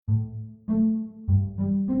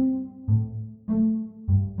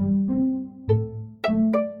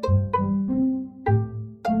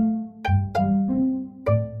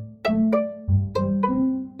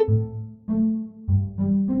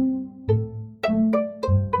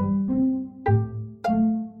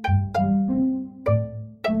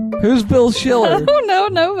Who's Bill Schiller? I don't know,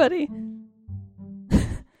 nobody.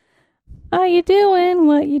 How you doing?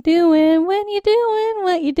 What you doing? When you doing?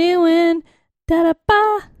 What you doing?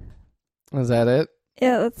 Da-da-ba. Is that it?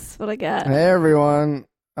 Yeah, that's what I got. Hey, everyone.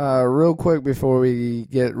 Real quick before we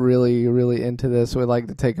get really, really into this, we'd like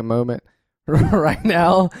to take a moment right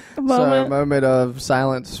now. A moment. So a moment of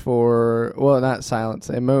silence for, well, not silence,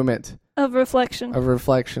 a moment Of reflection. of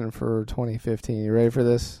reflection for 2015. You ready for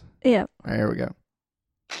this? Yeah. All right, here we go.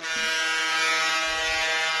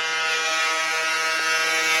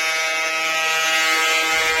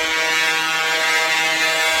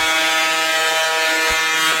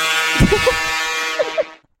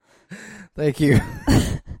 Thank you.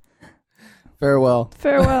 Farewell.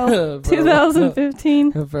 Farewell.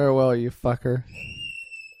 2015. Farewell, you fucker.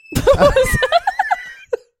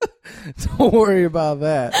 Don't worry about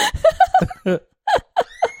that.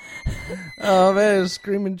 Oh man,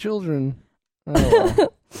 screaming children. Oh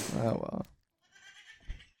well. Oh well.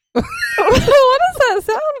 What is that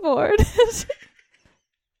soundboard?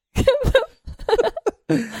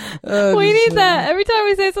 We need that. Every time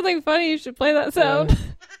we say something funny, you should play that sound.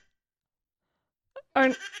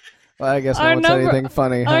 Well, I guess our no one said anything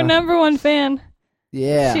funny. Our Huh? number one fan.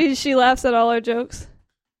 Yeah. She laughs at all our jokes.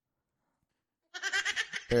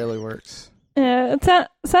 Barely works. Yeah, it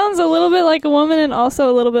sounds a little bit like a woman and also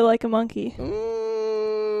a little bit like a monkey.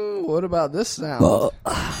 What about this sound?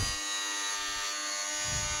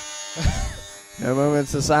 No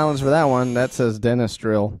moments of silence for that one. That says dentist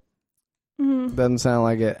drill. Mm-hmm. Doesn't sound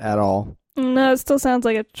like it at all. No, it still sounds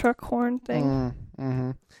like a truck horn thing.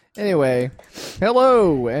 Mm-hmm. Anyway,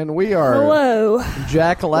 hello, and we are Hello.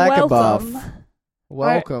 Jack Lackabuff. Welcome.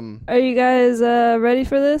 Welcome. Are you guys ready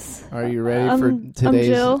for this? Are you ready for I'm today's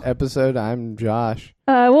Jill. episode? I'm Josh.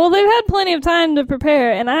 Well, they've had plenty of time to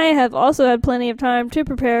prepare, and I have also had plenty of time to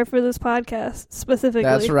prepare for this podcast specifically.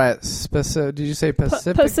 That's right. Did you say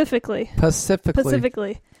Pacific? Specifically.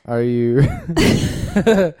 Specifically. Are you?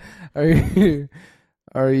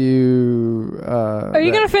 Are you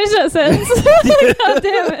gonna finish that sentence? God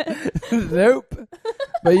damn it! Nope.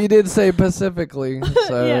 But you did say Pacifically.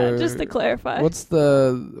 So yeah, just to clarify. Who's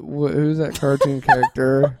that cartoon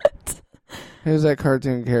character? Who's that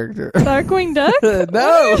cartoon character? Darkwing Duck?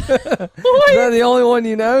 No. Is that the only one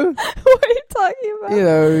you know? What are you talking about? You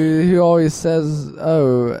know, who always says,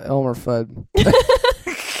 "Oh, Elmer Fudd."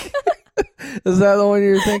 Is that the one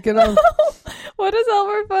you're thinking of? What does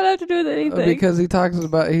Elmer Fudd have to do with anything? Because he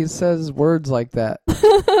says words like that.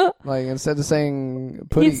 Like instead of saying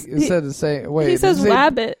he says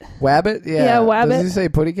wabbit. Wabbit? Yeah. Yeah, wabbit. Does he say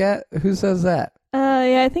putty cat? Who says that?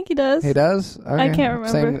 Yeah, I think he does. He does? Okay. I can't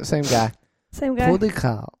remember. Same guy. Same guy. Putty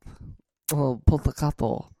cat. Oh, putty cat.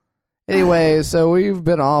 Anyway, so we've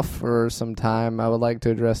been off for some time. I would like to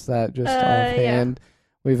address that just offhand. Yeah.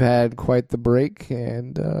 We've had quite the break,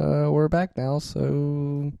 and we're back now,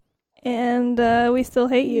 so... And we still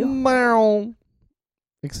hate you.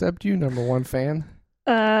 Except you, number one fan.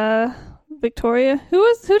 Victoria.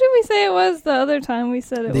 Who did we say it was the other time we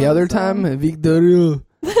said it the was? Other time? Victoria.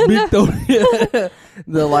 Victoria.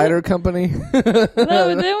 The lighter company. No, but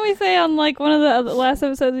didn't we say on like one of the last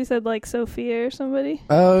episodes we said like Sophia or somebody?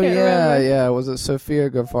 Oh, yeah. Was it Sophia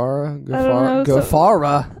Gafara? I don't know.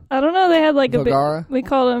 Gafara. I don't know. They had like Vagara? we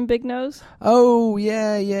called him Big Nose. Oh,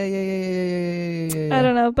 yeah. I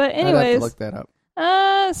don't know. But anyways. I'd have to look that up.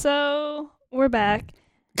 So we're back.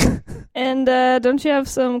 And don't you have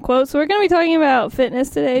some quotes? We're going to be talking about fitness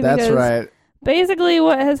today. That's right. Basically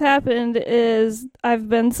what has happened is I've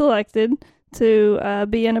been selected to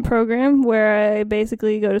be in a program where I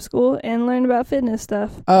basically go to school and learn about fitness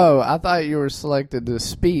stuff. Oh, I thought you were selected to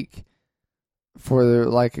speak for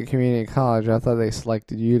like a community college. I thought they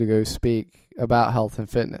selected you to go speak about health and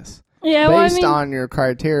fitness. Yeah, based on your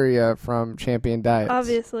criteria from Champion Diets.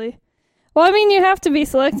 Obviously. Well, I mean, you have to be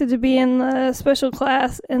selected to be in the special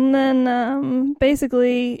class, and then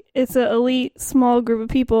basically it's an elite small group of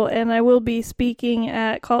people, and I will be speaking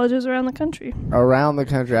at colleges around the country. Around the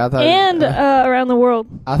country, I thought, and around the world.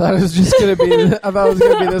 I thought it was just going to be. I thought it was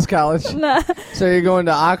going to be this college. Nah. So you're going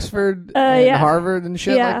to Oxford and yeah. Harvard and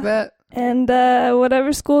shit like that, and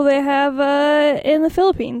whatever school they have in the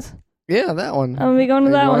Philippines. Yeah, that one. I'll be going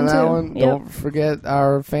to that one, too. Yep. Don't forget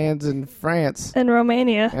our fans in France. And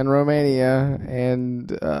Romania.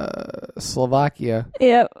 And Slovakia.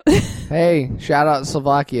 Yep. Hey, shout out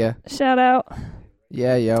Slovakia. Shout out.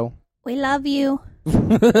 Yeah, yo. We love you. I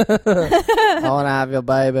want to have your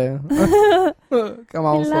baby. Come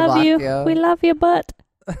on, Slovakia. We love your butt.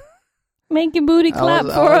 Make your booty clap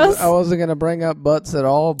for us. I wasn't going to bring up butts at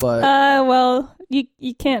all, but... well,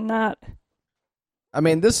 you can't not. I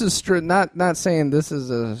mean, this is not saying this is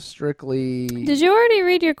a strictly. Did you already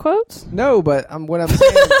read your quotes? No, but what I'm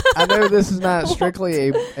saying, I know this is not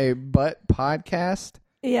strictly a butt podcast.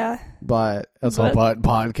 Yeah. But it's a butt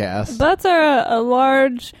podcast. Butts are a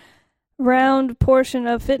large, round portion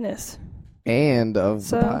of fitness. And of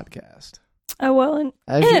the podcast. Oh, well.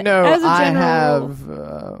 As you know, I have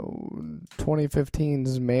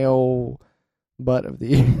 2015's male butt of the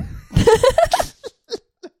year.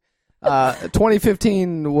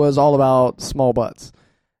 2015 was all about small butts,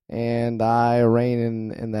 and I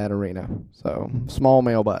reign in that arena. So small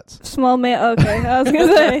male butts. Small male. Okay, I was gonna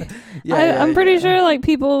say. I'm pretty sure like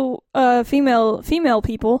people, female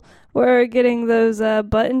people were getting those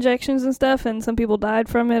butt injections and stuff, and some people died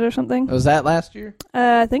from it or something. Was that last year?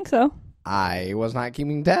 I think so. I was not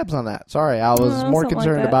keeping tabs on that. Sorry, I was more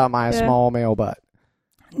concerned about my small male butt.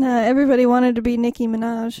 Nah, everybody wanted to be Nicki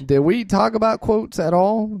Minaj. Did we talk about quotes at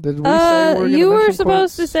all? Did we say you were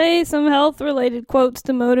supposed to say some health-related quotes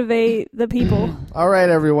to motivate the people. All right,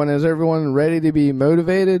 everyone. Is everyone ready to be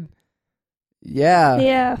motivated? Yeah.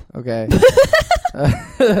 Yeah. Okay.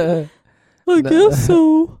 I guess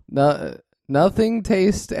so. Nothing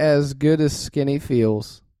tastes as good as Skinny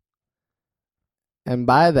feels. And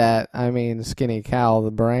by that, I mean Skinny Cow,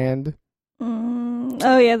 the brand.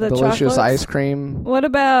 Oh, yeah, the delicious chocolates. Ice cream. What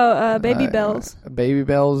about Baby Bells? Baby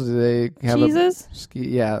Bells, do they have cheeses?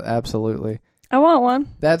 Yeah, absolutely. I want one.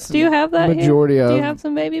 Do you have that majority here? of. Do you have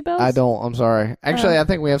some Baby Bells? I don't. I'm sorry. Actually, I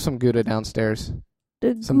think we have some Gouda downstairs.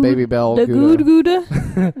 Some good, Baby Bell the Gouda.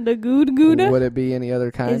 Gouda. The Gouda. Would it be any other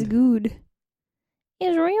kind? It's good.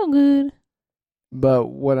 It's real good. But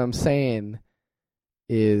what I'm saying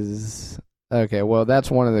is, okay, well, that's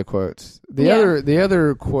one of the quotes. The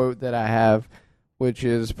other quote that I have, which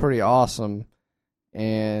is pretty awesome,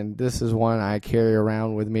 and this is one I carry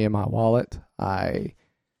around with me in my wallet. Do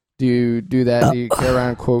you do that? Do you carry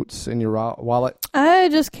around quotes in your wallet? I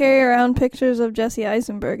just carry around pictures of Jesse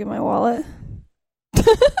Eisenberg in my wallet.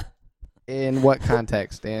 In what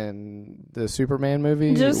context? In the Superman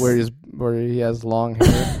movie just, where he has long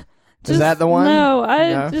hair? Is that the one?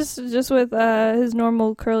 No, just with his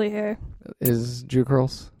normal curly hair. His Jew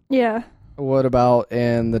curls? Yeah. What about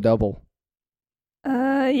in The Double?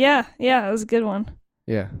 Yeah, it was a good one.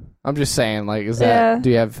 Yeah, I'm just saying, like, is that? Do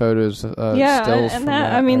you have photos? Stills and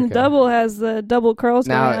that. I mean, okay. The Double has the double curls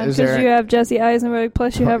now because you have Jesse Eisenberg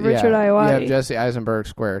plus you have Richard Ayoade. You have Jesse Eisenberg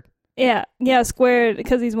squared. Yeah, squared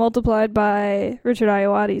because he's multiplied by Richard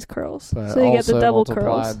Ayoade's curls, but so you get the double curls.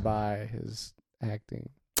 Multiplied by his acting.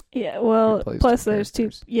 Yeah, well, plus there's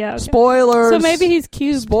two. Yeah, okay. Spoilers. So maybe he's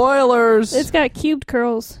cubed. Spoilers. It's got cubed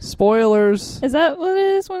curls. Spoilers. Is that what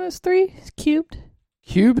it is when it's 3? It's cubed.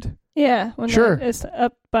 Cubed? Yeah. Sure. It's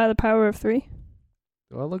up by the power of 3.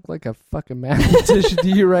 Do I look like a fucking mathematician to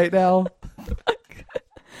you right now?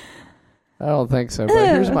 I don't think so, but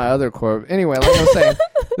here's my other quote. Anyway, like I was saying,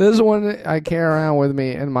 this is one I carry around with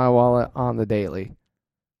me in my wallet on the daily.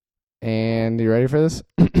 And you ready for this?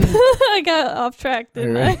 I got off track,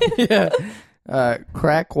 didn't I? Yeah.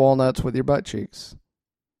 Crack walnuts with your butt cheeks.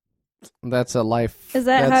 That's a life. Is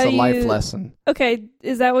that that's a life lesson. Okay,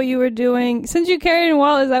 is that what you were doing? Since you carried a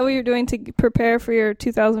wallet, is that what you're doing to prepare for your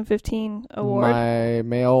 2015 award? My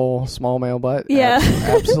small male butt? Yeah.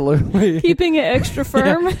 Absolutely. Keeping it extra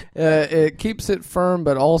firm? Yeah. It keeps it firm,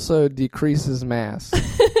 but also decreases mass.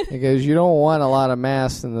 Because you don't want a lot of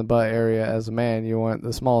mass in the butt area as a man. You want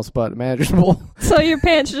the smallest butt imaginable. So your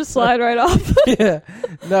pants just slide right off? Yeah.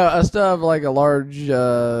 No, I still have like a large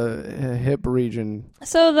hip region.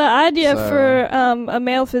 So the idea for a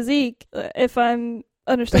male physique, if I'm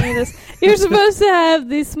understanding this, you're supposed to have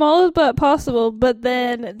the smallest butt possible, but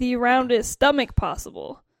then the roundest stomach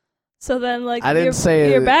possible. So then, like,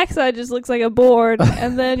 your backside just looks like a board,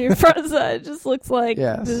 and then your front side just looks like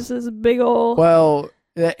this is a big old... Well,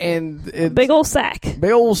 and it's... Big old sack.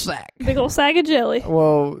 Big old sack. Big old sack of jelly.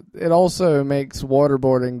 Well, it also makes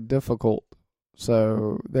waterboarding difficult.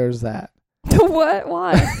 So there's that. What?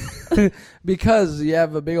 Why? Because you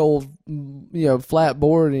have a big old, flat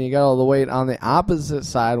board and you got all the weight on the opposite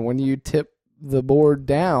side. When you tip the board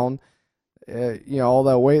down, all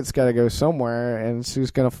that weight's got to go somewhere, and it's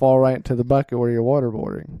just going to fall right into the bucket where you're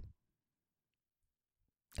waterboarding.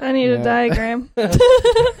 I need a diagram.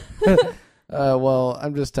 Well,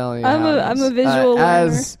 I'm just telling you. I'm a visual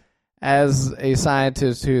learner. As a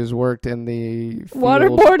scientist who's worked in the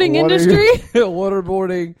waterboarding industry,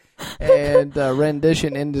 waterboarding and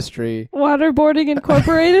rendition industry, Waterboarding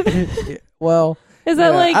Incorporated. Well, is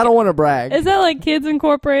that like? I don't want to brag. Is that like Kids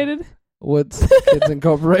Incorporated? What's Kids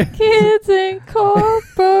Incorporated? Kids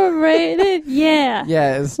Incorporated. Yeah.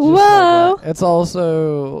 Yeah. It's just like it's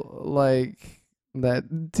also like That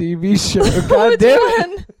TV show. God damn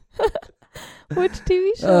it. Which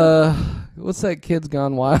TV show? What's that? Kids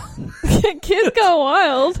Gone Wild. Kids Gone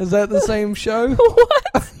Wild. Is that the same show?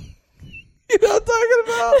 What? You know what I'm talking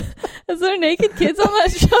about? Is there naked kids on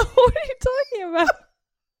that show? What are you talking about?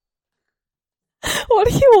 What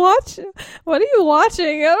are you watching? What are you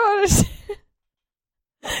watching? I don't understand.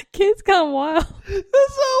 Kids Gone Wild. That's not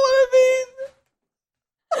what I mean.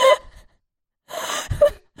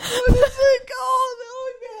 What is it called? Oh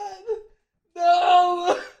my god.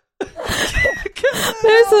 No.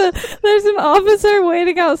 There's an officer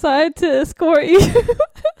waiting outside to escort you.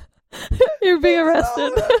 You're being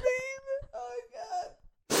arrested. That's not what I mean.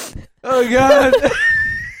 Oh god.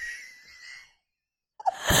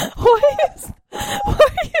 Why are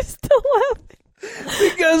you still laughing?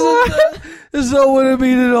 Because it's not what I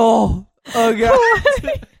mean at all. Oh god.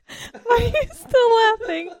 Why are you still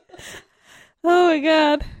laughing? Oh my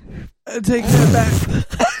god. Take that back.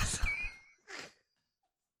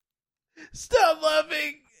 Stop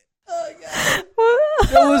laughing. Oh god.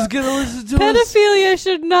 I was gonna listen to Pedophilia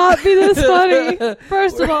should not be this funny.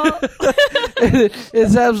 First of all.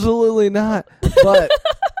 It's absolutely not.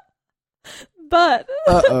 But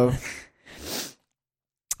uh-oh.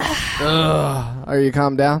 Are you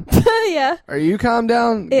calmed down? Yeah. Are you calmed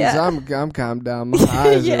down? Yeah. I'm calmed down. My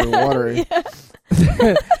eyes yeah, are watery.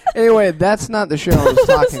 Yeah. Anyway, that's not the show I was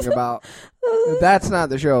talking about. That's not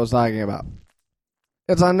the show I was talking about.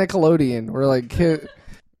 It's on Nickelodeon. Where like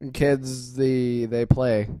kids they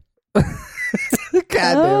play. God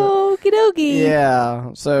damn it. Okie dokie.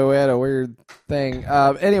 Yeah. So we had a weird thing.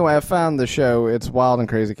 Anyway, I found the show. It's Wild and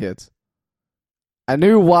Crazy Kids. I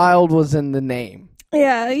knew wild was in the name.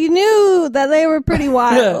 Yeah, you knew that they were pretty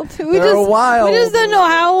wild. They're wild. We just don't know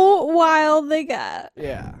how wild they got.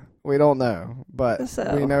 Yeah, we don't know, but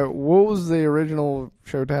So. we know. What was the original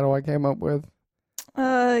show title I came up with?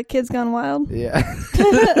 Kids Gone Wild. Yeah.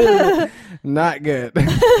 Not good.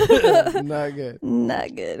 Not good.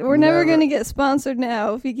 Not good. We're never going to get sponsored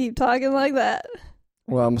now if you keep talking like that.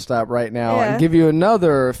 Well, I'm going to stop right now and give you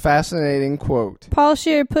another fascinating quote. Paul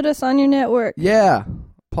Scheer put us on your network. Yeah,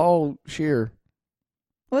 Paul Scheer.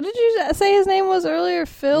 What did you say his name was earlier?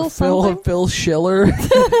 Phil Schiller.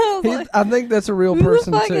 I think that's a real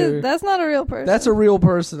person, too. That's not a real person. That's a real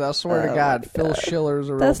person. I swear to God. Phil Schiller's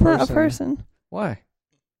a real person. That's not a person. Why?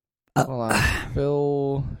 Hold on.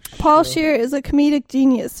 Phil Paul Scheer is a comedic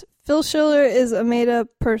genius. Phil Schiller is a made-up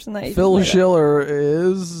person that you Phil Schiller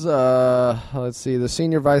is, let's see, the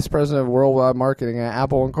Senior Vice President of Worldwide Marketing at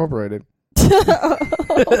Apple Incorporated.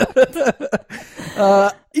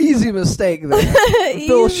 Easy mistake there.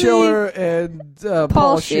 Phil Schiller and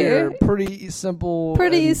Paul Scheer. Pretty simple,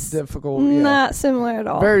 pretty difficult. Not similar at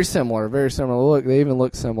all. Very similar, very similar. Look, they even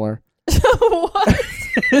look similar. What?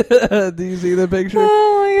 Do you see the picture?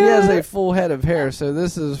 Oh my God. He has a full head of hair, so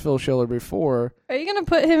this is Phil Schiller before. Are you going to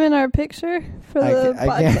put him in our picture for the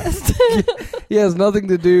podcast? He has nothing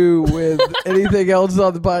to do with anything else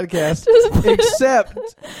on the podcast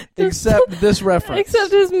except this reference.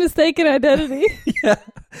 Except his mistaken identity. Yeah.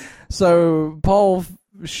 So Paul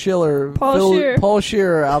Scheer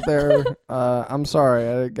out there. I'm sorry,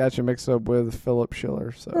 I got you mixed up with Philip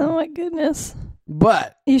Schiller. So. Oh my goodness.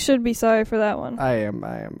 But you should be sorry for that one. I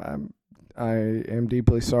am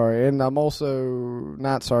deeply sorry, and I'm also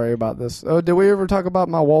not sorry about this. Oh, did we ever talk about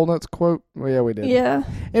my walnuts quote? Well, yeah, we did. Yeah.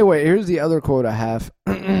 Anyway, here's the other quote I have.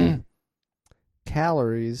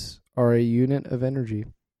 Calories are a unit of energy.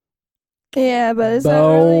 Yeah, but is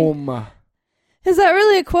Boom. Is that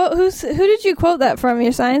really a quote? Who did you quote that from?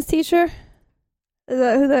 Your science teacher? Is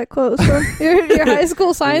that who that quote was from? your high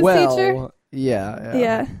school science teacher?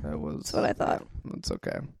 Yeah. That was. That's what I thought. It's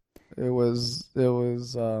okay. It was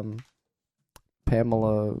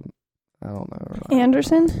Pamela. I don't know.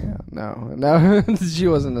 Anderson? Yeah, no. She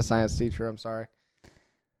wasn't a science teacher. I'm sorry.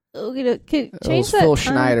 Change it was that Phil time.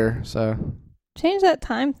 Schneider. So change that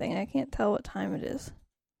time thing. I can't tell what time it is.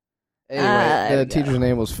 Anyway, the teacher's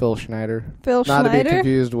name was Phil Schneider. Phil Schneider? Not to be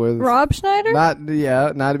confused with Rob Schneider? Not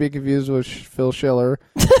to be confused with Phil Schiller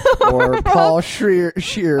or Paul Scheer.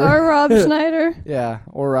 Or Rob Schneider. Yeah,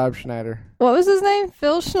 or Rob Schneider. What was his name?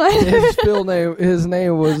 Phil Schneider? His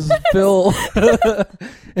name was Phil.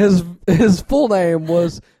 His full name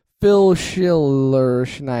was Phil Schiller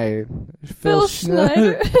Schneider. Phil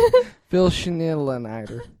Schneider. Phil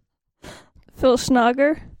Schneider. Phil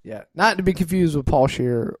Schnogger. Yeah, not to be confused with Paul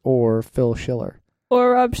Scheer or Phil Schiller.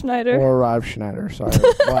 Or Rob Schneider. Or Rob Schneider, sorry.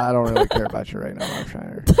 Well, I don't really care about you right now, Rob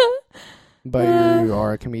Schneider. But you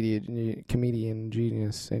are a comedian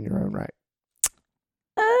genius in your own right.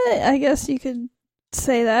 I guess you could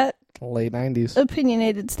say that. Late 90s.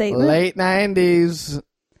 Opinionated statement. Late 90s.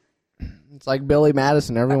 It's like Billy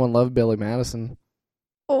Madison. Everyone loved Billy Madison.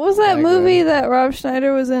 What was that movie that Rob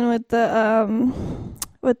Schneider was in with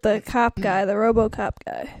the cop guy, the RoboCop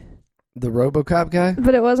guy? The RoboCop guy?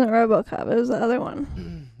 But it wasn't RoboCop. It was the other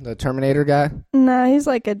one. The Terminator guy? No, he's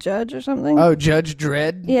like a judge or something. Oh, Judge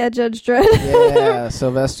Dredd? Yeah, Judge Dredd. Yeah,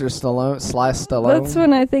 Sylvester Stallone. That's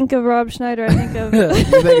when I think of Rob Schneider. I think of... You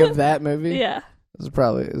think of that movie? Yeah. It's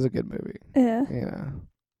a good movie. Yeah.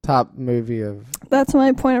 Top movie of... That's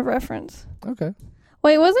my point of reference. Okay.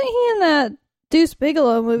 Wait, wasn't he in that Deuce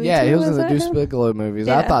Bigelow movie? Yeah, too? he was in the Deuce Bigelow movies.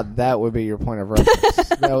 Yeah. I thought that would be your point of reference.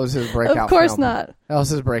 That was his breakout film. Of course not. That was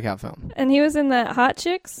his breakout film. And he was in that Hot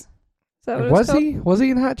Chicks? Is that what Was he? Was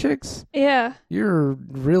he in Hot Chicks? Yeah. You're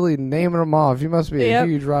really naming them off. You must be a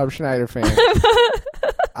huge Rob Schneider fan.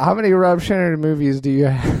 How many Rob Schneider movies do you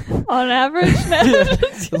have? On average?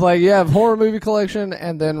 It's like you have horror movie collection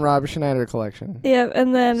and then Rob Schneider collection. Yeah,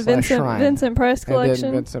 and then Vincent Price collection.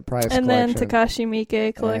 And then Vincent Price and collection. Then Takashi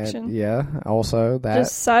Miike collection. And, yeah, also that.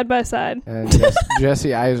 Just side by side. And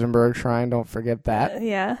Jesse Eisenberg Shrine, don't forget that.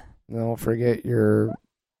 Yeah. Don't forget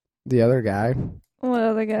the other guy. What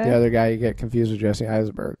other guy? The other guy you get confused with Jesse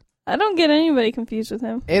Eisenberg. I don't get anybody confused with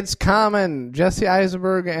him. It's common. Jesse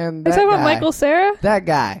Eisenberg and that Are you talking guy. about Michael Cera? That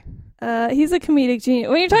guy. He's a comedic genius.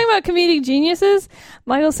 When you're talking about comedic geniuses,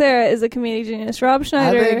 Michael Cera is a comedic genius. Rob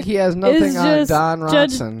Schneider I think he has nothing on Don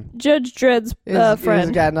Ronson. Judge Dredd's friend.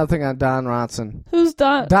 He's got nothing on Don Ronson. Who's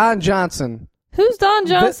Don? Don Johnson. Who's Don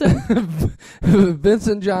Johnson?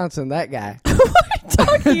 Vincent Johnson, that guy. What are you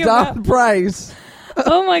talking about? Don Price.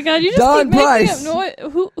 Oh my God! You just Don keep Price. making up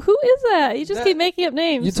Who is that? You just keep making up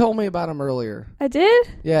names. You told me about him earlier. I did?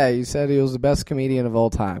 Yeah, you said he was the best comedian of all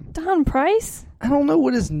time. Don Price? I don't know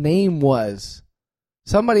what his name was.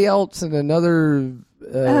 Somebody else in another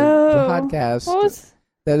podcast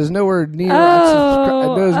that is nowhere near our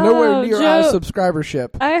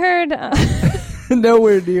subscribership. I heard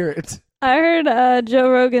nowhere near it. I heard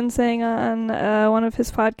Joe Rogan saying on one of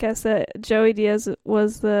his podcasts that Joey Diaz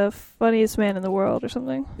was the funniest man in the world or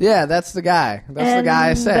something. Yeah, that's the guy. That's the guy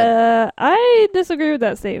I said. I disagree with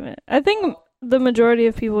that statement. I think the majority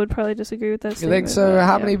of people would probably disagree with that statement. You think so?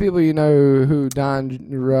 How many people you know who Don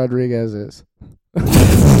Rodriguez is?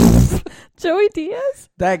 Joey Diaz?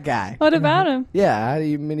 That guy. What about him? Yeah, how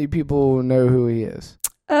many people know who he is?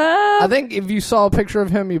 I think if you saw a picture of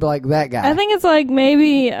him, you'd be like, that guy. I think it's like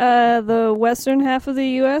maybe the western half of the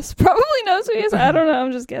U.S. probably knows who he is. I don't know.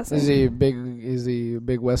 I'm just guessing. Is he a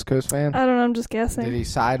big West Coast fan? I don't know. I'm just guessing. Did he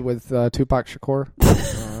side with Tupac Shakur?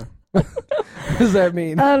 What does that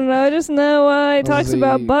mean? I don't know. I just know he talks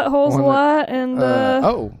about buttholes a lot. And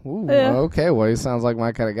okay. Well, he sounds like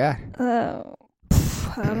my kind of guy.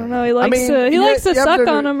 I don't know. He likes to suck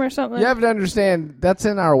on them or something. You have to understand that's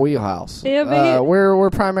in our wheelhouse. Yeah, we're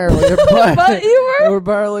primarily butt humor. We're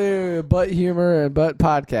primarily a butt humor and butt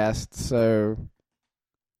podcast. So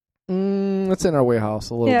it's in our wheelhouse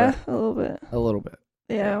a little bit. Yeah, a little bit. A little bit.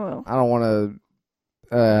 Yeah, well. I don't want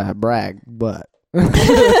to brag, but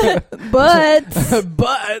but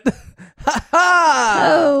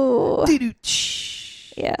oh.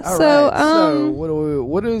 Yeah. All so right.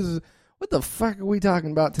 So what the fuck are we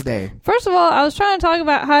talking about today? First of all, I was trying to talk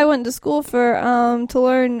about how I went to school for to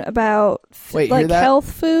learn about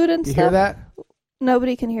health food and stuff. You hear that?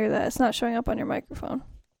 Nobody can hear that. It's not showing up on your microphone.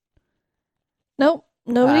 Nope.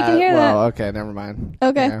 Nobody can hear that. Okay, never mind.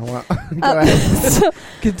 Okay. Well, go ahead.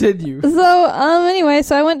 Continue. So, anyway,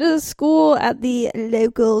 so I went to school at the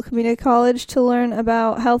local community college to learn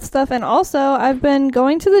about health stuff, and also I've been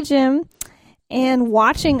going to the gym and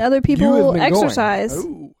watching other people exercise.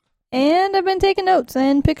 And I've been taking notes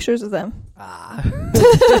and pictures of them.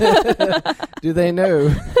 Do they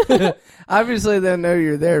know? Obviously, they know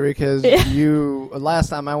you're there because last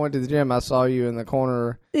time I went to the gym, I saw you in the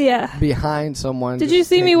corner behind someone. Did you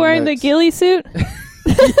see me wearing the ghillie suit?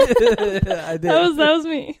 I did. That was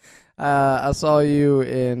me. I saw you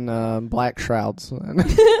in black shrouds.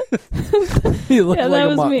 You looked that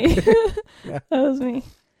was me. That was me.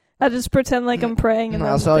 I just pretend like I'm praying. And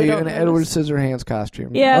I saw you in an Edward Scissorhands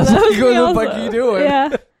costume. Yeah, that was me what the fuck are you doing?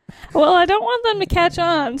 Yeah. Well, I don't want them to catch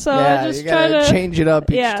on, so I just try to change it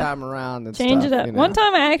up each time around. And change stuff, it up. You know? One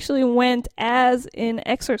time I actually went as an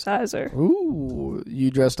exerciser. Ooh,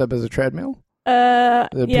 you dressed up as a treadmill?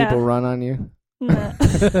 Did people run on you? Nah.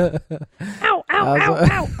 Ow, ow, ow,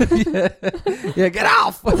 ow. Yeah, get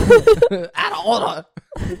off. I don't want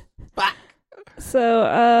to. Back. So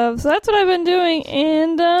that's what I've been doing,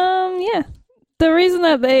 and the reason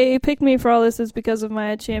that they picked me for all this is because of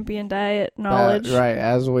my champion diet knowledge. Right,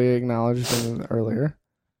 as we acknowledged earlier.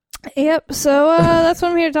 Yep. So that's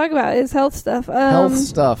what I'm here to talk about is health stuff. Health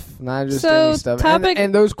stuff, not just any stuff.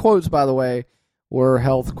 And those quotes, by the way, were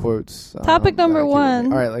health quotes. Topic number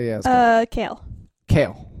one. All right, yeah. Kale.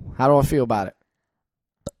 Kale. How do I feel about it?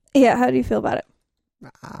 Yeah, how do you feel about it?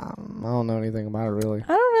 I don't know anything about it, really. I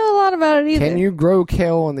don't know a lot about it either. Can you grow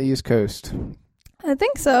kale on the East Coast? I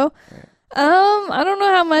think so. I don't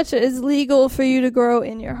know how much is legal for you to grow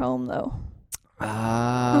in your home, though.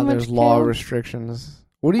 There's law restrictions.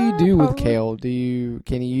 What do you do with kale? Can you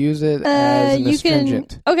use it as an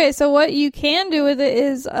astringent? Okay, so what you can do with it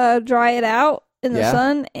is dry it out in the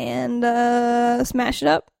sun and smash it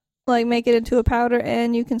up, like make it into a powder,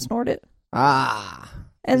 and you can snort it.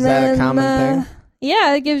 Is that a common thing?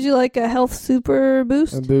 Yeah, it gives you like a health super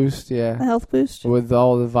boost. A boost, yeah. A health boost. With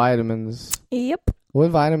all the vitamins. Yep.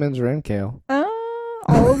 What vitamins are in kale?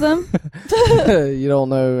 All of them. You don't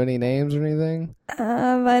know any names or anything?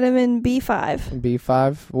 Vitamin B5.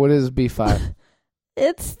 B5? What is B5?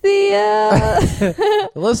 It's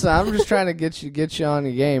the Listen, I'm just trying to get you on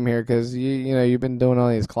your game here because you've been doing all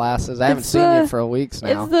these classes. I haven't seen you for weeks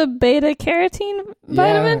now. It's the beta carotene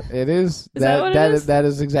vitamin. Yeah, it is. Is that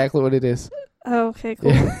is exactly what it is. Oh, okay,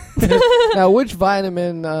 cool. Yeah. Now, which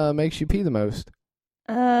vitamin makes you pee the most?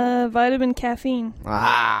 Vitamin caffeine.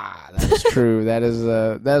 That's true. that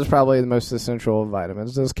is probably the most essential of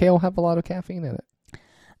vitamins. Does kale have a lot of caffeine in it?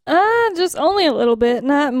 Just only a little bit,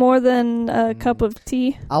 not more than a cup of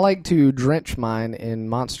tea. I like to drench mine in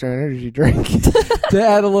Monster Energy drink to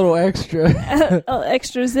add a little extra.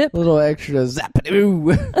 Extra zip. A little extra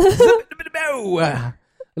zap-a-doo. A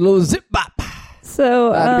little zip bop.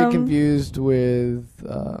 So, not to be confused with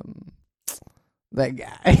that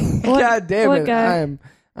guy. God damn it! Guy?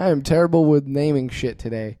 I am terrible with naming shit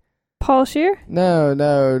today. Paul Scheer? No.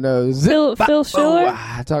 Phil Schiller?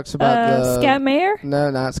 Talks about Scat Mayer?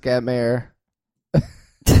 No, not Scat Mayer.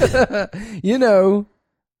 Bill? No.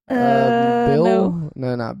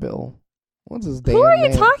 No, not Bill. What's his damn Who are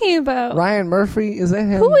name? you talking about? Ryan Murphy? Is that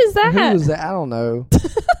him? Who is that? Who is that? I don't know.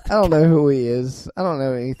 I don't know who he is. I don't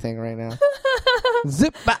know anything right now.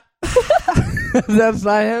 Zip bop. That's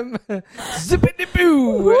not him.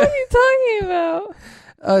 Zippity-boo. Who are you talking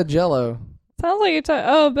about? Jello. Sounds like you're talking...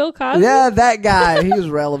 Oh, Bill Cosby? Yeah, that guy. He was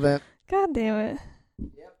relevant. God damn it.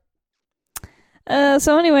 Yep.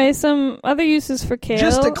 So anyway, some other uses for kale.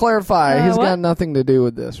 Just to clarify, he's got nothing to do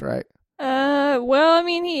with this, right? Well, I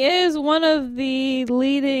mean, he is one of the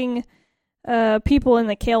leading people in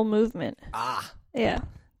the kale movement. Yeah.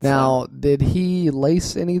 Now, did he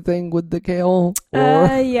lace anything with the kale?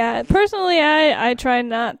 Yeah. Personally, I try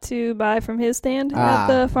not to buy from his stand at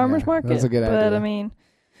the farmer's market. That's a good idea. But, I mean...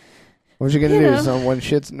 What you going to do? So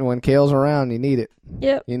when kale's around, you need it.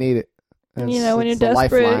 Yep. You need it. When you're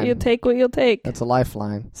desperate, you'll take what you'll take. That's a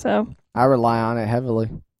lifeline. So I rely on it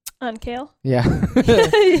heavily. On kale? Yeah.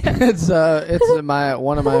 It's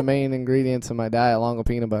one of my main ingredients in my diet, along with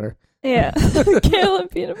peanut butter. Yeah. Kale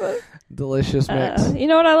and peanut butter. Delicious mix. You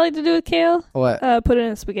know what I like to do with kale? What? Put it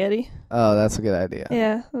in spaghetti. Oh, that's a good idea.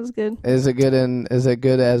 Yeah, that was good. Is it good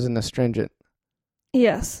as an astringent?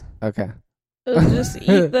 Yes. Okay. Just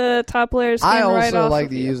eat the top layer skin right off. I also like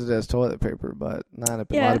to use it as toilet paper, but not a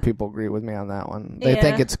lot of people agree with me on that one. They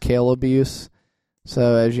think it's kale abuse.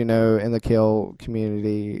 So, as you know, in the kale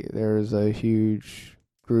community, there's a huge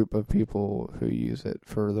group of people who use it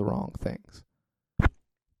for the wrong things.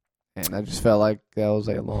 And I just felt like that was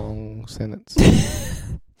a long sentence.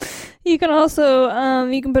 You can also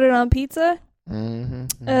you can put it on pizza.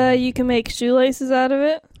 Mm-hmm. You can make shoelaces out of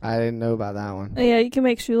it. I didn't know about that one. Yeah, you can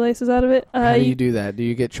make shoelaces out of it. How do you do that? Do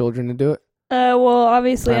you get children to do it? Well,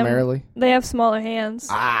 obviously, primarily they have smaller hands.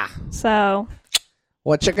 So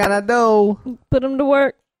what you gonna do? Put them to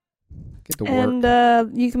work. Get to work.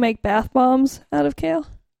 And you can make bath bombs out of kale.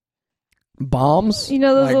 Bombs? You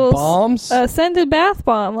know those little bombs? Scented bath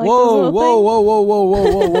bomb. Like whoa!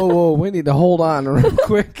 We need to hold on real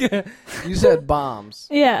quick. You said bombs.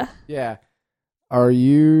 Yeah. Yeah. Are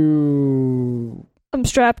you? I'm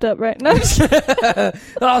strapped up right now.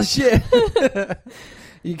 Oh shit!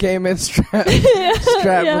 You came in strapped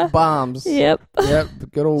with bombs. Yep.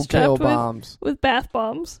 Good old kale bombs with bath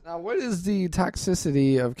bombs. Now, what is the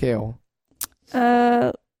toxicity of kale?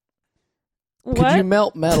 Could you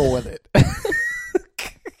melt metal with it?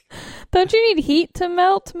 Don't you need heat to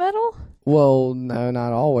melt metal? Well, no,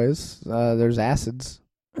 not always. There's acids.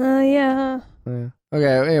 Yeah. Okay,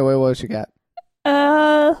 anyway, what else you got?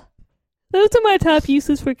 Those are my top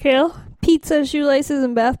uses for kale. Pizza, shoelaces,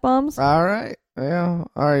 and bath bombs. All right. Yeah.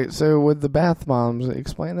 All right. So with the bath bombs,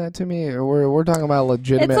 explain that to me. We're talking about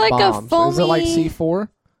legitimate it's like bombs. A foamy, is it like C4?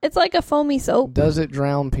 It's like a foamy soap. Does it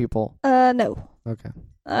drown people? No. Okay.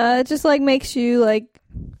 It just like makes you like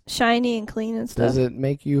shiny and clean and stuff. Does it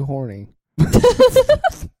make you horny?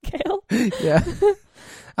 Kale? Yeah.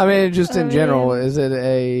 I mean, just in general, is it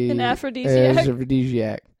an aphrodisiac? Is it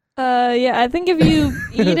aphrodisiac? Yeah, I think if you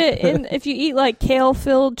eat it if you eat like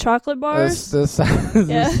kale-filled chocolate bars. This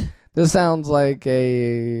sounds like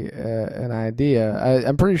an idea.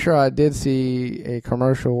 I'm pretty sure I did see a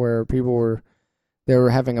commercial where they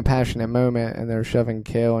were having a passionate moment and they were shoving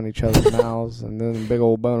kale in each other's mouths, and then a big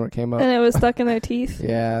old boner came up. And it was stuck in their teeth.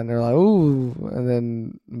 Yeah, and they're like, ooh, and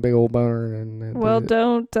then big old boner. And well,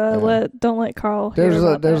 don't let Carl. There's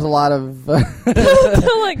a lot of.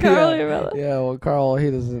 Don't let Carl hear about that. Yeah, well, Carl,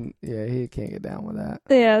 he doesn't. Yeah, he can't get down with that.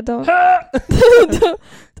 Yeah, don't.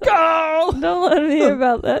 Carl, don't let him hear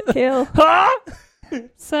about that, Kale.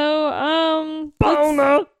 So,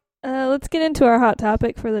 boner. Let's get into our hot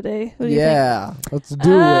topic for the day. What do you think? Let's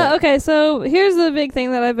do it. Okay, so here's the big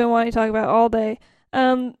thing that I've been wanting to talk about all day.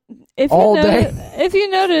 If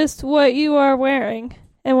you noticed what you are wearing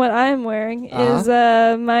and what I'm wearing is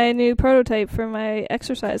my new prototype for my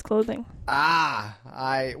exercise clothing.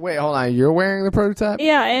 Wait, hold on. You're wearing the prototype?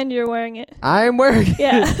 Yeah, and you're wearing it. I'm wearing it?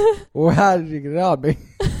 Yeah. Well, how did you get it on me?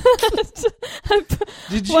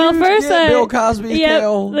 Did you first get Bill Cosby's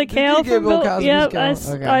kale? The kale from Bill Cosby's yep, kale?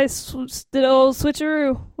 I did old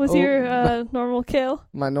switcheroo with your normal kale.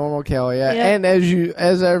 My normal kale, yeah. Yep. And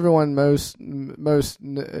as everyone most knows,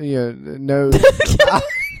 I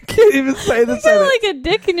can't even say this. You got like a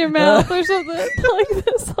dick in your mouth or something like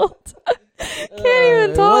this whole time. Can't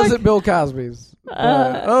even talk. It wasn't Bill Cosby's.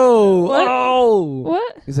 What?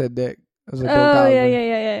 What? He said dick. It was Bill Cosby.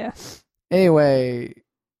 Yeah. Anyway,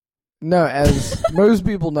 no, as most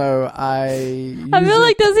people know, I feel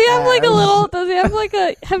like, does he have like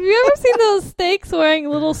have you ever seen those snakes wearing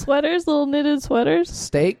little sweaters, little knitted sweaters?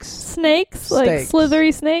 Snakes, like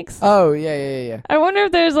slithery snakes? Oh, yeah. I wonder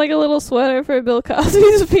if there's like a little sweater for Bill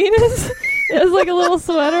Cosby's penis. There's like a little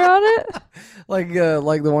sweater on it. Like the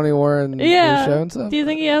one he wore in the show and stuff? Do you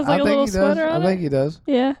think he has like a little sweater on it? I think he does.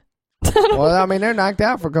 Yeah. Well, I mean, they're knocked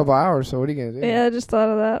out for a couple hours, so what are you going to do? Yeah, I just thought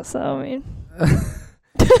of that, so I mean.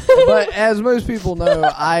 But as most people know,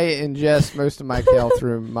 I ingest most of my kale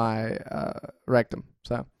through my rectum.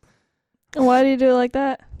 So. Why do you do it like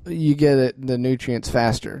that? You get the nutrients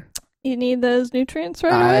faster. You need those nutrients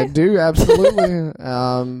right away? I do, absolutely.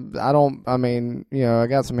 I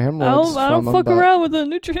got some hemorrhoids. I don't fuck around with the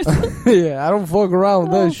nutrients. Yeah, I don't fuck around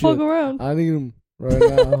with that shit. I don't fuck around. I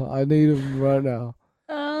need them right now.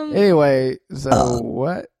 Anyway, so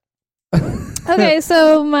what? Okay,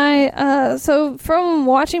 so so from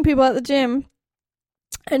watching people at the gym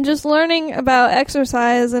and just learning about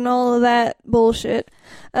exercise and all of that bullshit,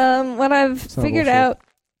 what I've figured out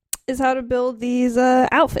is how to build these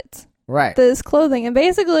outfits. Right. This clothing. And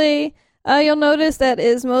basically, you'll notice that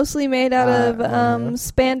is mostly made out of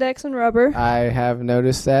spandex and rubber. I have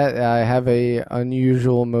noticed that. I have a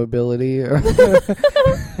unusual mobility.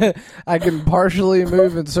 I can partially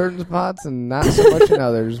move in certain spots and not so much in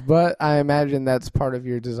others, but I imagine that's part of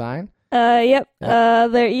your design. Yep.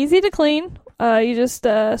 They're easy to clean. You just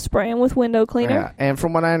spray them with window cleaner. Yeah. And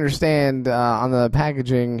from what I understand, on the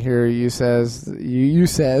packaging here, you says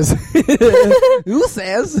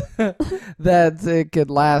that it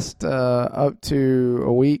could last up to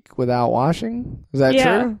a week without washing. Is that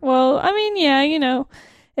true? Well, I mean,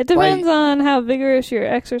 it depends on how vigorous your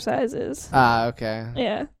exercise is. Okay.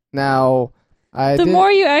 Yeah. Now, the more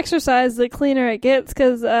you exercise, the cleaner it gets,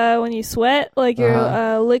 because when you sweat, like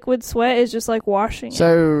your liquid sweat is just like washing.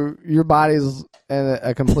 So your body's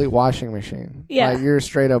a complete washing machine. Yeah, like you're a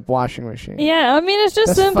straight up washing machine. Yeah, I mean it's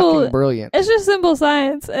just That's simple. Fucking brilliant. It's just simple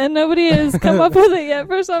science, and nobody has come up with it yet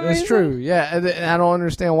for some reason. It's true. Yeah, and I don't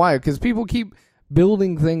understand why. Because people keep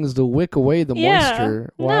building things to wick away the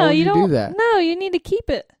moisture. Why would you do that? No, you need to keep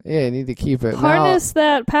it. Yeah, you need to keep it. Harness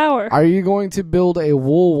that power. Are you going to build a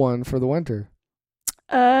wool one for the winter?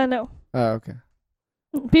 No. Oh, okay.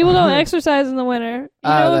 People don't exercise in the winter.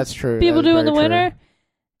 That's true. People do in the winter?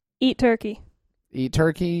 Eat turkey. Eat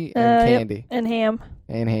turkey and candy. Yep.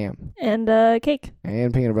 And ham. And cake.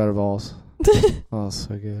 And peanut butter balls. Oh,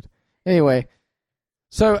 so good. Anyway,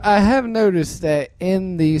 so I have noticed that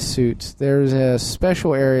in these suits, there's a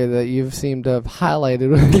special area that you've seemed to have highlighted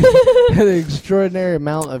with an extraordinary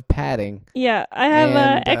amount of padding. Yeah, I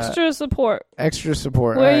have extra support. Extra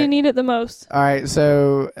support. Where you need it the most. All right,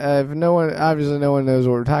 so if no one knows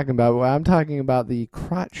what we're talking about, but I'm talking about the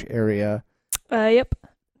crotch area. Yep.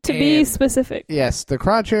 To be specific. Yes, the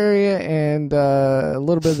crotch area and a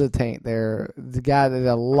little bit of the taint there. The guy did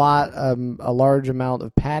a large amount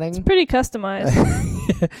of padding. It's pretty customized.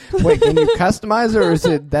 Wait, can you customize it, or is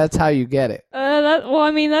it that's how you get it?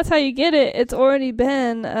 That's how you get it. It's already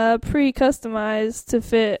been pre-customized to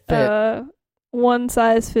fit. One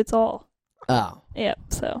size fits all. Oh. Yep.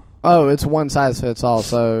 So. Oh, it's one size fits all.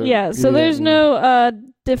 So. Yeah. So there's no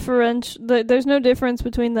there's no difference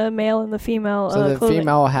between the male and the female. So the clothing.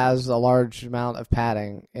 female has a large amount of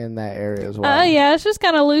padding in that area as well. Yeah, it's just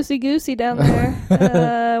kind of loosey goosey down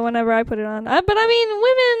there. Whenever I put it on, but I mean,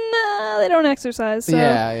 women they don't exercise. So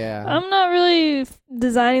yeah. I'm not really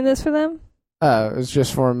designing this for them. Oh, it's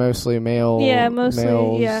just for mostly males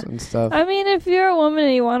and stuff. I mean, if you're a woman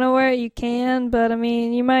and you want to wear it, you can, but I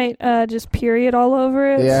mean, you might just period all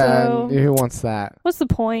over it. Yeah, so who wants that? What's the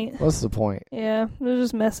point? Yeah, they'll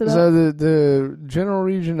just mess it up. So the general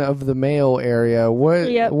region of the male area,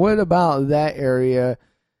 what about that area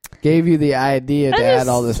gave you the idea to add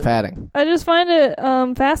all this padding? I just find it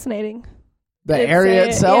fascinating. The area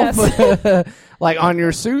itself? Yes. Like on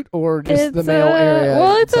your suit or just the male area?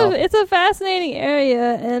 Well, itself? It's a fascinating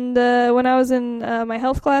area, and when I was in my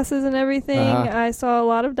health classes and everything, I saw a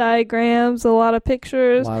lot of diagrams, a lot of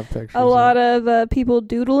pictures, a lot of people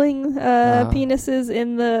doodling penises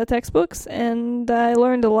in the textbooks, and I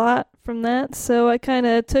learned a lot from that. So I kind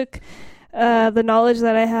of took the knowledge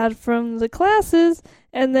that I had from the classes.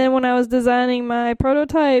 And then when I was designing my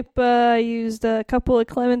prototype, I used a couple of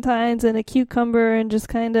clementines and a cucumber and just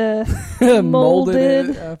kind of molded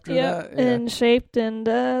it after that. Yeah. And shaped, and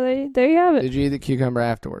there you have it. Did you eat the cucumber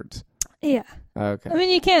afterwards? Yeah. Okay. I mean,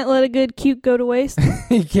 you can't let a good cuke go to waste.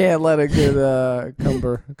 You can't let a good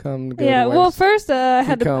cumber go to waste. Yeah, well, first I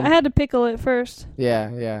had to pickle it first.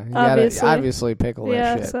 Yeah. You obviously pickle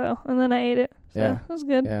that shit. Yeah, so, and then I ate it. So it was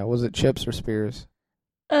good. Yeah, was it chips or spears?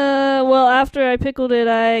 Well, after I pickled it,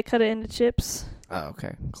 I cut it into chips. Oh,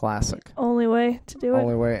 okay. Classic. Only way to do it.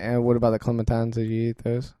 Only way. And what about the clementines? Did you eat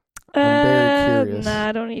those? I'm very curious. Nah,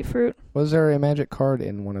 I don't eat fruit. Was there a magic card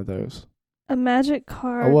in one of those? A magic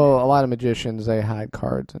card? Well, a lot of magicians, they hide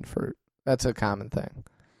cards in fruit. That's a common thing.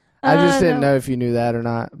 I just didn't know if you knew that or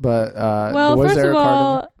not, but was there a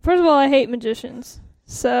card in First of all, I hate magicians.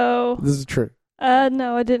 So this is true.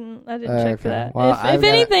 No, I didn't check for that. Well, if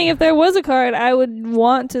anything, if there was a card, I would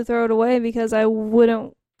want to throw it away because I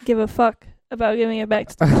wouldn't give a fuck about giving it back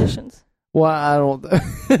to the magicians. Well, I don't.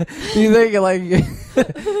 You think like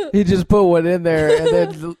he just put one in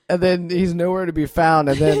there, and then he's nowhere to be found,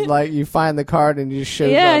 and then like you find the card and he just shows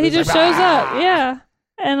up. Yeah, he just shows up. Yeah,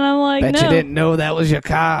 and I'm like, bet no, you didn't know that was your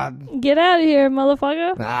card. Get out of here,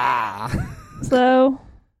 motherfucker. So,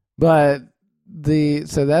 but.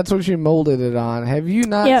 So that's what you molded it on. Have you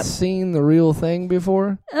not seen the real thing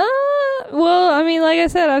before? Well, I mean, like I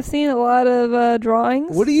said, I've seen a lot of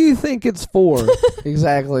drawings. What do you think it's for?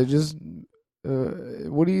 Exactly. Just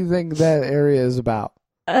what do you think that area is about?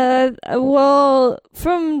 Well,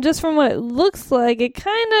 from what it looks like, it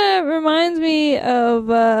kind of reminds me of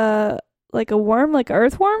like a worm, like an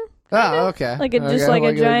earthworm. Oh, okay. Like a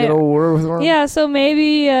giant good old earthworm. Yeah, so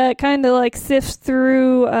maybe kind of like sifts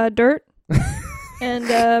through dirt.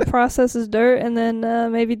 And processes dirt, and then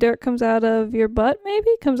maybe dirt comes out of your butt,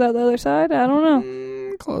 comes out the other side. I don't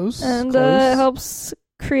know. Close. And it helps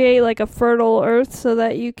create like a fertile earth so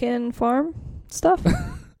that you can farm stuff.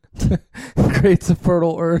 Creates a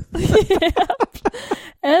fertile earth. Yeah.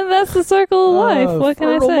 And that's the circle of life. What can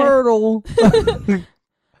I say? Myrtle.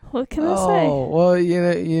 What can I say? Oh, well,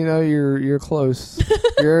 you know, you're close.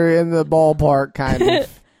 You're in the ballpark, kind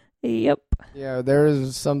of. Yep. Yeah, there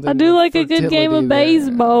is something. I do like a good game of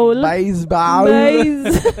baseball. Baseball.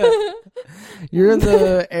 You're in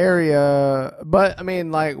the area, but I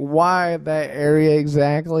mean, like, why that area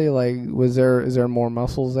exactly? Like, is there more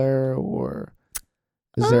muscles there, or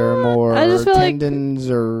is there more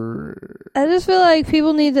tendons, or? I just feel like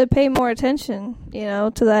people need to pay more attention,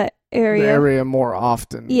 to that area. The area more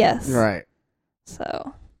often. Yes. Right.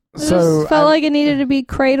 So I just felt like it needed to be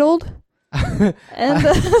cradled. And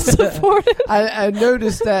supported. I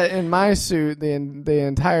noticed that in my suit, the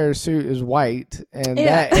entire suit is white, and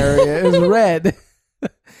that area is red.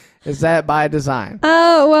 Is that by design?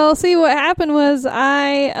 Well, see, what happened was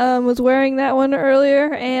I was wearing that one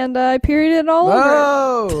earlier, and I perioded all over.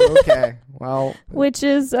 Oh, okay. Well, which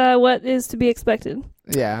is what is to be expected.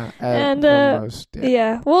 Yeah, and most,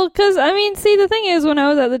 yeah. Well, because I mean, see, the thing is, when I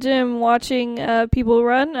was at the gym watching people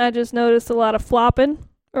run, I just noticed a lot of flopping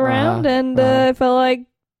around, and I felt like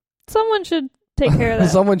someone should take care of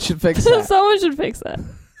that. Someone should fix that. Someone should fix that.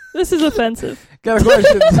 This is offensive. Got a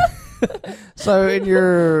question. So in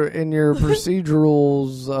your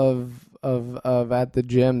procedurals of at the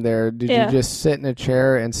gym there, did you just sit in a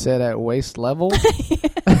chair and sit at waist level?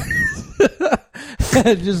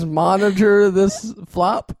 Just monitor this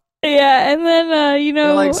flop? Yeah, and then,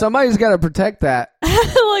 like somebody's got to protect that.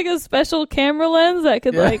 Like a special camera lens that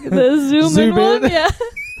could like the zoom in one. Yeah.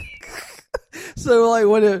 So like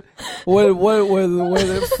when it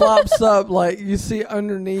flops up, like you see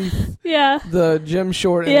underneath the gym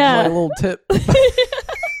short and it's like a little tip.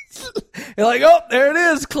 You're like, oh, there it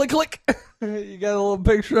is. Click, click. You got a little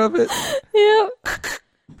picture of it. Yep.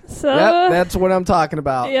 So that's what I'm talking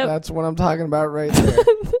about. Yep. That's what I'm talking about right there.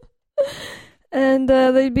 And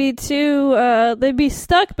they'd be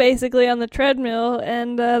stuck basically on the treadmill,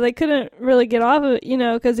 and they couldn't really get off of it,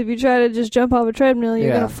 because if you try to just jump off a treadmill,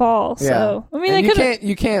 you're gonna fall. Yeah. So I mean,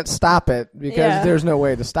 you can't stop it because there's no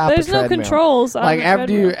way to stop. There's no controls. On like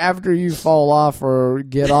after you fall off or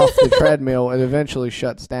get off the treadmill, it eventually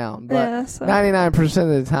shuts down. But 99%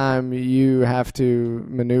 of the time, you have to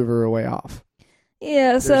maneuver a way off.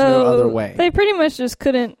 Yeah. There's no other way. They pretty much just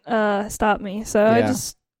couldn't stop me, so I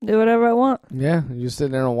just do whatever I want. Yeah, you sit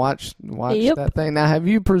there and watch that thing. Now, have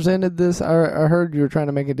you presented this? I heard you were trying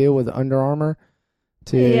to make a deal with Under Armour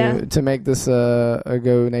to make this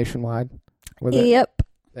go nationwide with it. Yep.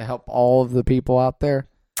 To help all of the people out there.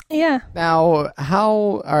 Yeah. Now,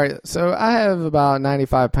 all right, so I have about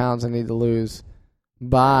 95 pounds I need to lose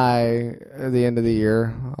by the end of the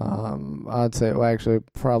year. I'd say, well, actually,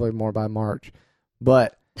 probably more by March.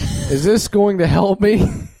 But is this going to help me?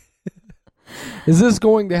 Is this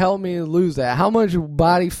going to help me lose that? How much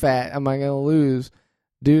body fat am I going to lose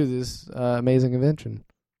due to this amazing invention?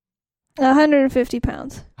 150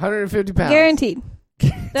 pounds. 150 pounds. Guaranteed.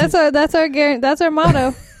 That's our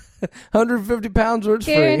motto. 150 pounds or it's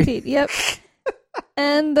guaranteed. Free. Yep.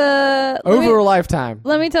 And over a lifetime.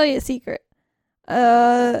 Let me tell you a secret.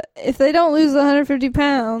 If they don't lose the 150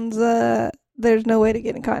 pounds, there's no way to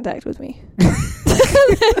get in contact with me.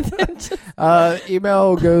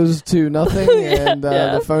 Email goes to nothing, and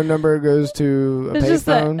the phone number goes to a payphone. It's just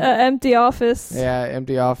an empty office. Yeah,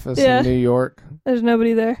 empty office in New York. There's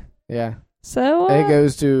nobody there. Yeah. So it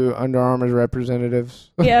goes to Under Armour's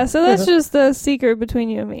representatives. Yeah, so that's just the secret between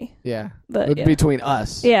you and me. Yeah, but between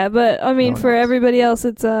us. Yeah, but I mean, for everybody else,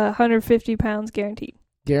 it's 150 pounds guaranteed.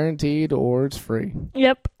 Guaranteed, or it's free.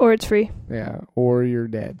 Yep, or it's free. Yeah, or you're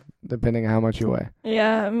dead, depending on how much you weigh.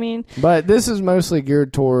 Yeah, I mean. But this is mostly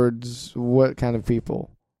geared towards what kind of people?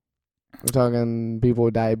 We're talking people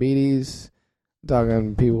with diabetes,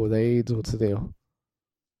 talking people with AIDS. What's the deal?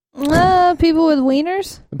 People with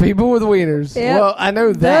wieners. People with wieners. Yep. Well, I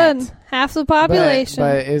know that. Done. Half the population.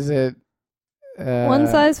 But is it... one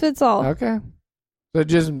size fits all. Okay. So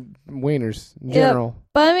just wieners in general.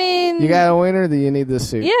 But I mean... You got a wiener, then you need the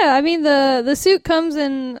suit. Yeah, I mean, the suit comes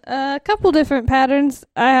in a couple different patterns.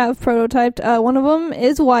 I have prototyped. One of them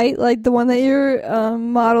is white, like the one that you're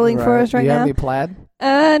modeling for us right now. Do you have any plaid?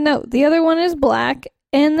 No. The other one is black.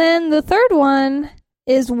 And then the third one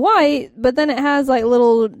is white, but then it has like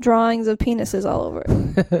little drawings of penises all over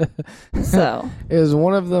it. So is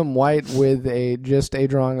one of them white with just a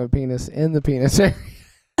drawing of penis in the penis area?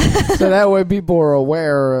 So that way people are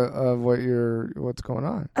aware of what's going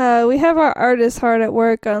on. We have our artist hard at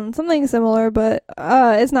work on something similar, but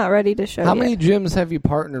it's not ready to show. How many gyms have you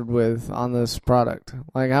partnered with on this product?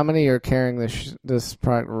 Like, how many are carrying this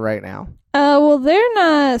product right now? Well, they're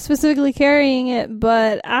not specifically carrying it,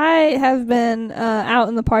 but I have been out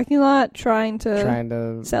in the parking lot trying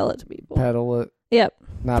to sell it to people. Peddle it? Yep.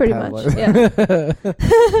 Not pretty peddle much. It.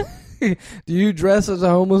 Yeah. Do you dress as a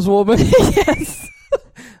homeless woman? Yes.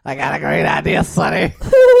 I got a great idea, Sonny.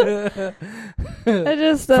 I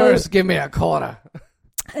just first give me a quarter.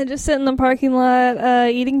 I just sit in the parking lot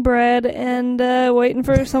eating bread and waiting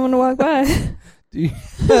for someone to walk by. Do you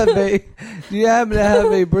happen to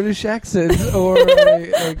have a British accent or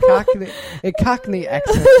a Cockney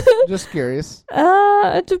accent? Just curious.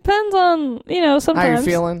 It depends on sometimes. How you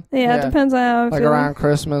feeling? Yeah, it depends on how I'm feeling. Like around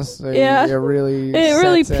Christmas, it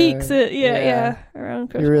really peaks it. Yeah, around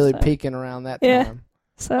Christmas. You're really peaking around that time. Yeah.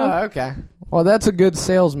 So. Oh, okay. Well, that's a good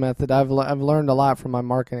sales method. I've learned a lot from my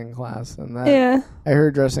marketing class, and I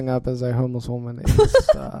heard dressing up as a homeless woman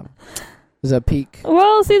is a peak.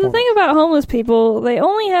 Well, see, the thing about homeless people, they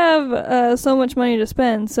only have so much money to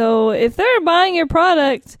spend. So if they're buying your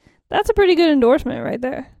product, that's a pretty good endorsement right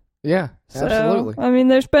there. Yeah, absolutely. I mean,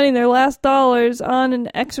 they're spending their last dollars on an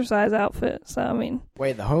exercise outfit. So, I mean.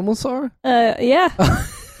 Wait, the homeless are? Yeah.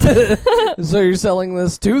 So you're selling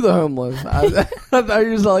this to the homeless? I thought you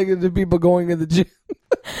were selling it to people going to the gym.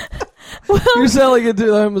 You're selling it to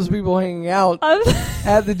the homeless people hanging out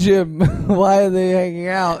at the gym. Why are they hanging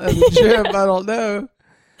out at the gym? I don't know.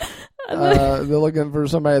 They're looking for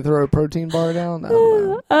somebody to throw a protein bar down. I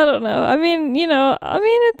don't know. I mean,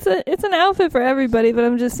 it's an outfit for everybody, but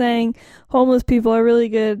I'm just saying, homeless people are really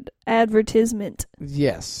good advertisement.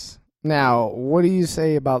 Yes. Now, what do you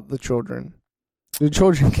say about the children? Do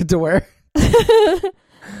children get to wear?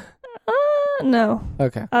 No.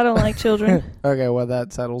 Okay. I don't like children. Okay, well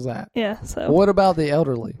that settles that. Yeah. So. What about the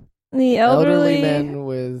elderly? The elderly men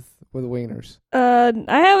with wieners. I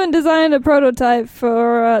haven't designed a prototype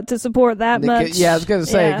for to support that much. Yeah, I was gonna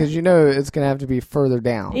say because it's gonna have to be further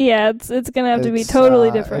down. Yeah, it's gonna have to be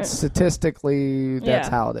totally different. Statistically, that's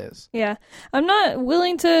how it is. Yeah, I'm not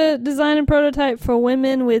willing to design a prototype for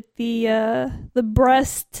women with the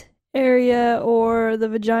breast area or the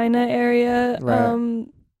vagina area. Right.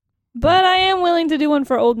 But I am willing to do one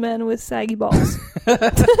for old men with saggy balls.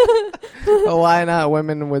 Why not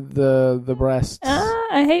women with the breasts?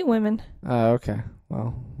 I hate women. Oh, okay.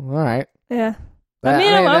 Well, all right. Yeah.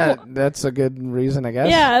 That's a good reason, I guess.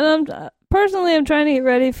 Yeah, and I'm trying to get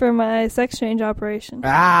ready for my sex change operation. So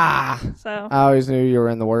I always knew you were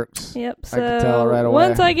in the works. Yep. So I could tell right away.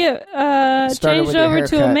 Once I get changed over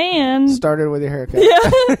to a man, started with your haircut.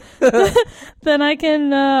 Yeah. Then I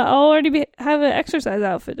can already have an exercise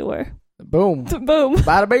outfit to wear. Boom. Boom.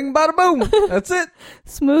 Bada bing, bada boom. That's it.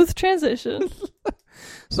 Smooth transition.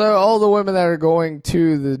 So all the women that are going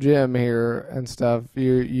to the gym here and stuff,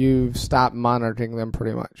 you've stopped monitoring them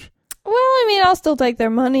pretty much. Well, I mean, I'll still take their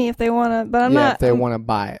money if they want to, but I'm not. If they want to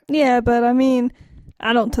buy it. Yeah, but I mean,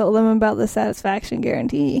 I don't tell them about the satisfaction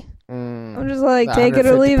guarantee. I'm just like, take it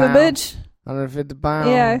or leave it, bitch. 150 pounds.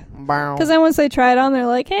 Yeah. Because then once they try it on, they're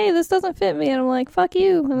like, hey, this doesn't fit me. And I'm like, fuck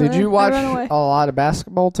you. And did you watch a lot of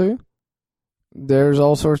basketball too? There's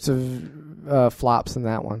all sorts of flops in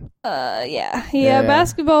that one. Yeah.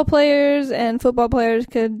 Basketball players and football players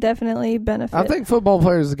could definitely benefit. I think football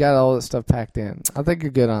players got all that stuff packed in. I think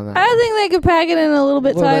you're good on that. I think they could pack it in a little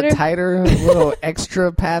bit tighter. A little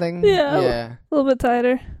extra padding. Yeah. A little bit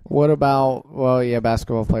tighter. What about,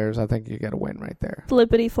 basketball players? I think you got to win right there.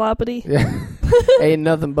 Flippity floppity. Yeah. Ain't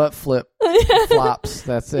nothing but flops.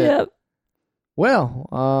 That's it. Yep. Well,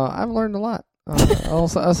 I've learned a lot. I'll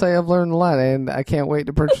say I've learned a lot, and I can't wait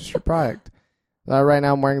to purchase your product. Right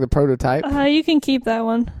now I'm wearing the prototype. You can keep that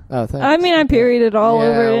one. Oh, thanks. I mean, I perioded all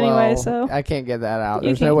over it anyway, so. I can't get that out.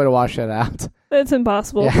 There's no way to wash that out. It's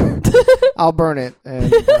impossible. Yeah. I'll burn it,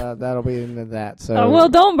 and that'll be into that. So. Well,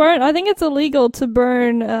 don't burn. I think it's illegal to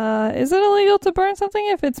burn. Is it illegal to burn something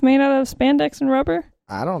if it's made out of spandex and rubber?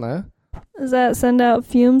 I don't know. Does that send out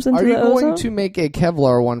fumes into the ozone? Are you going to make a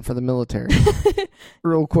Kevlar one for the military?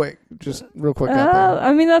 Real quick out there.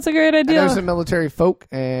 I mean, that's a great idea. There's some military folk,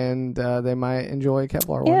 and they might enjoy a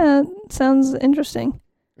Kevlar one. Yeah, sounds interesting.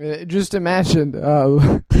 Just imagine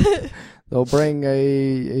they'll bring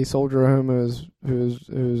a soldier home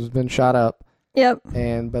who's been shot up. Yep.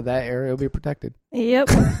 But that area will be protected. Yep.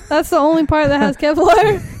 That's the only part that has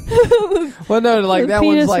Kevlar. Well, no, like that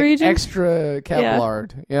one's like region. extra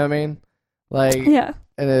Kevlar'd. You know what I mean? Like, yeah.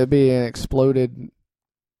 And it'll be an exploded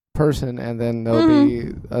person, and then there'll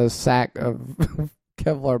be a sack of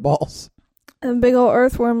Kevlar balls. A big old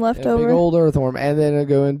earthworm left over. A big old earthworm, and then it'll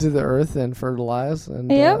go into the earth and fertilize.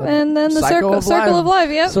 And and then the circle of life.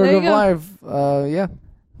 Yep, circle of life. Yeah.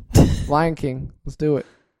 Lion King. Let's do it.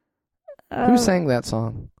 Who sang that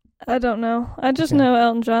song? I don't know. I just know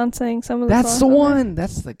Elton John sang some of the songs. That's the one.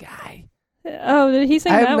 That's the guy. Oh, did he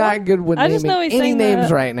sing that one? I'm not good with naming any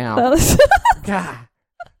names right now. God.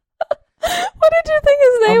 What did you think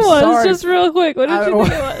his name was? Sorry. Just real quick. What did you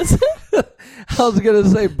think it was? I was going to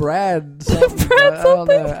say Brad something. Brad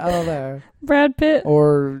something? I don't know. Brad Pitt?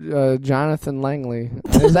 Or Jonathan Langley.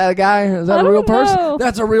 Is that a guy? Is that a real person?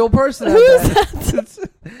 That's a real person. Who's that?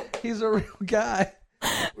 He's a real guy.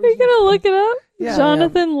 Are you going to look it up? Yeah,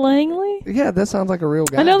 Jonathan Langley? Yeah, that sounds like a real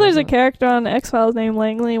guy. I know there's a character on X-Files named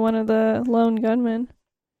Langley, one of the lone gunmen.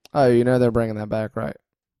 Oh, you know they're bringing that back, right?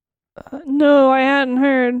 No, I hadn't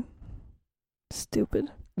heard. Stupid.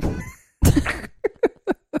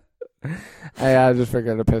 Hey, I just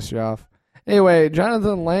figured to piss you off. Anyway,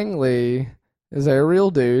 Jonathan Langley is a real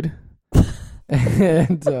dude.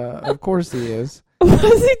 And, of course he is. What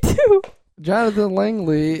does he do? Jonathan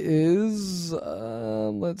Langley is,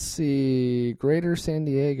 let's see, Greater San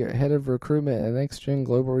Diego, head of recruitment at Next Gen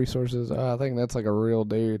Global Resources. I think that's like a real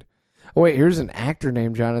dude. Oh, wait, here's an actor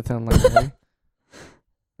named Jonathan Langley.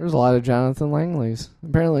 There's a lot of Jonathan Langleys.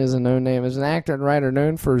 Apparently is a known name. Is an actor and writer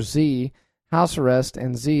known for Z, House Arrest,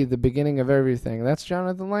 and Z, The Beginning of Everything. That's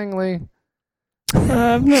Jonathan Langley.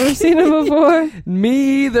 I've never seen him before.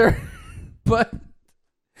 Me either. but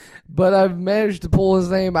I've managed to pull his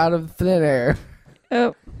name out of thin air.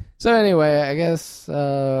 Oh. So anyway, I guess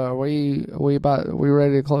we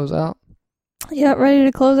ready to close out? Yeah, ready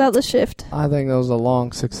to close out the shift. I think that was a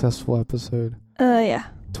long, successful episode. Yeah.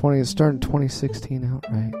 Starting 2016 out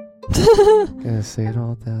right. Gonna say it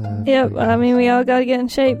all that. Yep. I mean, we all gotta get in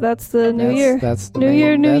shape. That's the new year. That's the new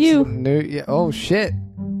year, new you. Yeah. Oh shit.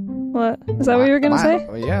 What is that? What you were gonna say?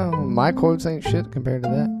 Yeah, my quotes ain't shit compared to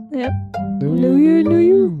that. Yep. New year, new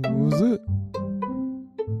you. What was it?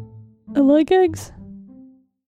 I like eggs.